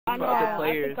I know. other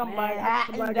players. I think I'm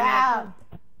Manhattan down.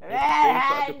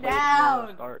 Manhattan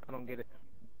down. Start. I don't get it.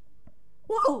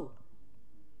 Whoa.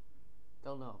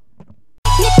 Don't know.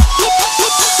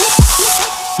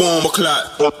 Boom,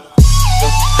 clock.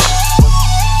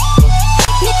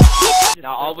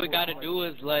 Now all we gotta do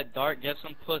is let Dark get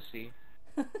some pussy.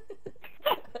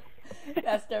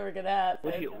 That's never gonna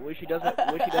happen. Wish he doesn't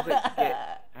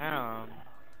get. Damn.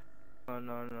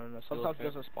 No. Sometimes it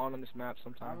doesn't spawn on this map.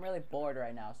 Sometimes. I'm really bored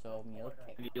right now, so mule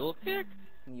kick. Mule kick?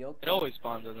 Mule It kick. always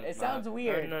spawns on this It map. sounds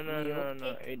weird. No. Mule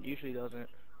kick. It usually doesn't.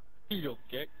 Mule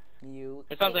kick. Mule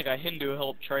It sounds kick. like a Hindu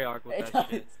helped Treyarch with It that does.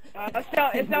 shit.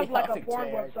 It sounds like a Music porn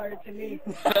chair. website to me.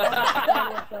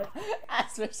 I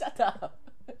swear, shut up.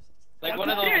 Like one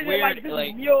of those Seriously, weird, this is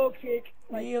like, mule kick.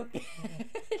 Mule kick.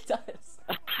 It does.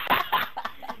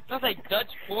 sounds like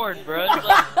Dutch porn, bro. It's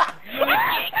like,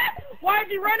 Why is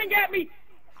he running at me?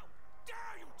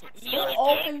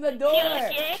 Open the door.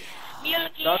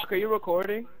 Duck, are you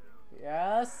recording?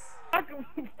 Yes. I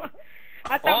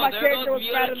thought my there character goes was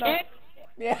fat Mule enough. kick.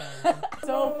 Yeah.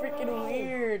 So freaking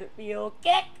weird. Mule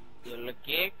kick. Mule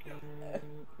kick.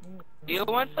 Do you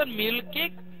want some mule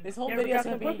kick? This whole Yeah, video is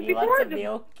we gonna got be some you want some pussy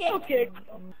mule Mule kick. kick.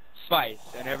 Spice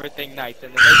and everything nice,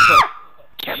 and then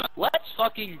they put. Let's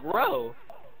fucking grow.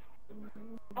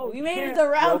 Oh, We made it shit. to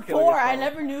round kill 4. I yourself.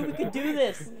 never knew we could do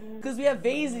this. Because we have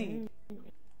Vazy.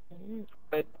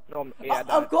 But, no, yeah, I died.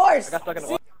 Of course. I got stuck in the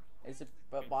See- Is it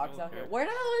a box out here? Where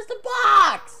the hell is the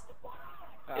box?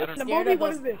 I don't The know. Scared movie, of what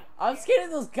those- is this? I'm scared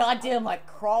of those goddamn like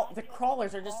the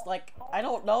crawlers are just like I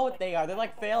don't know what they are. They're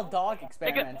like failed dog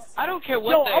experiments. I don't care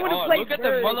what Yo, they I would've are. played Look at the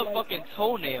bird, motherfucking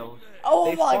toenails. Oh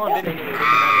They my spawned in god! anyway.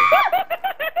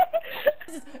 It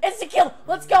doesn't matter. Insta kill!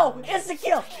 Let's go! Insta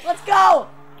kill! Let's go!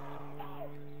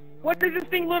 What is this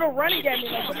thing little running at me?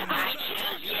 Like,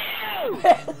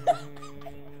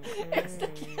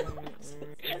 Insta kill!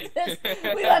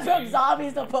 We went from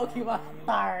zombies to Pokemon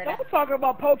hard. don't talk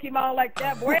about Pokemon like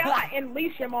that, boy. I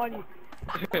unleash him on you.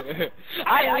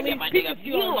 I get my unleash nigga Pikachu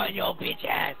Mew on on your bitch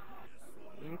ass.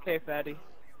 Okay, fatty.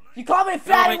 You call me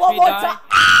fatty make one me more die. time.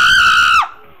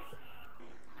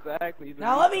 Exactly.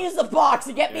 Now let me use the box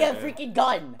to get me a freaking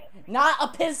gun, not a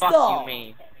pistol. Fuck you,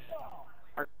 me.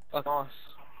 Boss.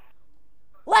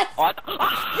 Let's. What? You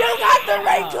got the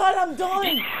ray gun. I'm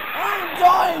done. I'm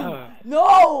done.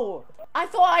 No, I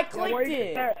thought I Where clicked you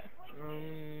it. at?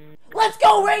 Let's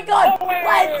go, ray gun. Oh, wait,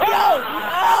 Let's wait, go.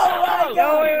 Oh my Yo,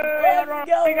 god. wait, Let's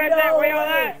go. you got that No way on way.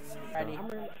 that. Ready?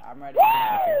 I'm ready.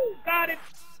 Woo! Got it.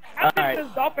 I just Alright.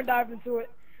 just dolphin dived into it.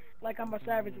 Like I'm a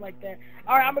savage like that.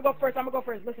 Alright, I'm gonna go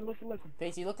first. Listen.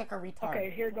 Face, you look like a retard. Okay,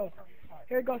 here it goes.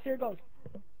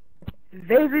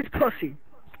 Daisy's pussy.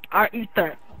 I eat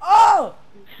that. Oh!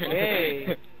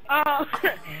 Hey.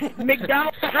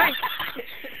 McDonald's drink.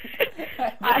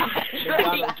 McDonald's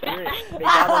drink.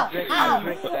 McDonald's drink. I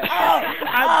drink that.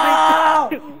 Ow!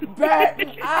 Bert!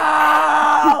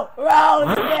 Ow!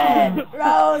 Roasted!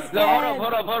 Roasted! No,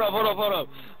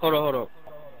 hold up.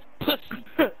 Pussy.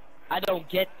 I don't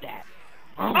get that.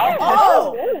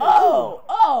 Oh!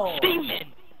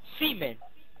 Semen.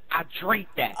 I drink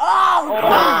that. Oh,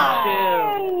 God!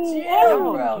 Chill.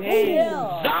 Chill, bro,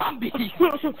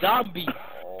 chill. Zombies.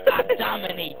 I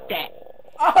dominate that.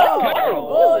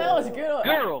 Oh, that was a good one.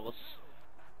 Girls.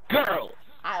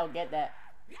 I don't get that.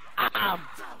 I'm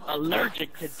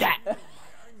allergic to that.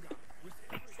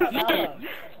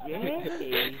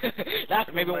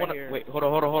 That maybe wanna wait. Hold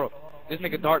on. This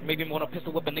nigga Dark made me wanna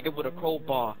pistol whip a nigga with a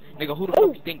crowbar. Nigga, who the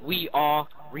fuck you think we are?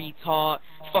 Retard.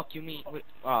 Fuck you, me.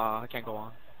 I can't go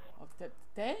on.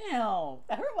 Damn,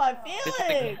 that hurt my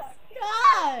feelings.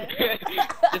 God.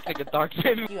 This nigga Dark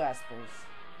made me. You assholes.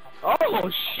 Oh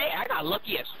shit! I got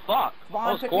lucky as fuck. Come on,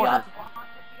 I was pick me cornered. up.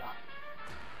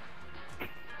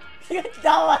 You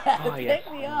dumbass, Oh, yes.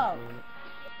 pick me up.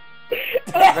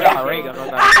 I got a ray gun on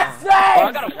that. I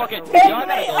I gotta fucking. Pick Yo, I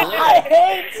gotta me go up. live. I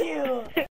hate you.